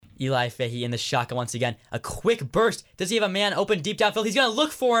Eli Fahey in the shotgun once again. A quick burst. Does he have a man open deep downfield? He's going to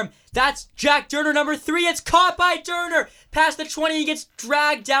look for him. That's Jack Durner, number 3. It's caught by Durner. Past the 20, he gets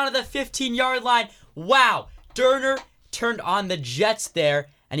dragged down to the 15-yard line. Wow. Durner turned on the Jets there,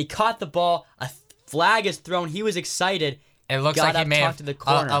 and he caught the ball. A flag is thrown. He was excited. It looks like he may have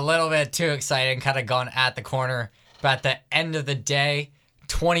a little bit too excited and kind of gone at the corner. But at the end of the day,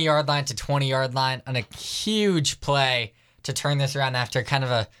 20-yard line to 20-yard line on a huge play to turn this around after kind of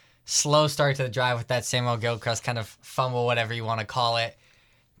a slow start to the drive with that Samuel Gilchrist kind of fumble, whatever you want to call it.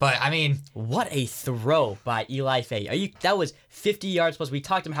 But, I mean... What a throw by Eli Fahey. That was 50 yards plus. We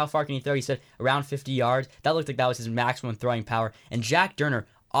talked to him, how far can he throw? He said around 50 yards. That looked like that was his maximum throwing power. And Jack Durner,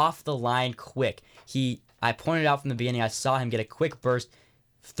 off the line quick. I pointed out from the beginning, I saw him get a quick burst,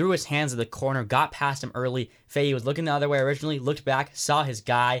 threw his hands at the corner, got past him early. Fahey was looking the other way originally, looked back, saw his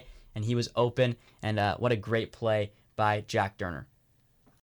guy, and he was open. And what a great play by Jack Durner.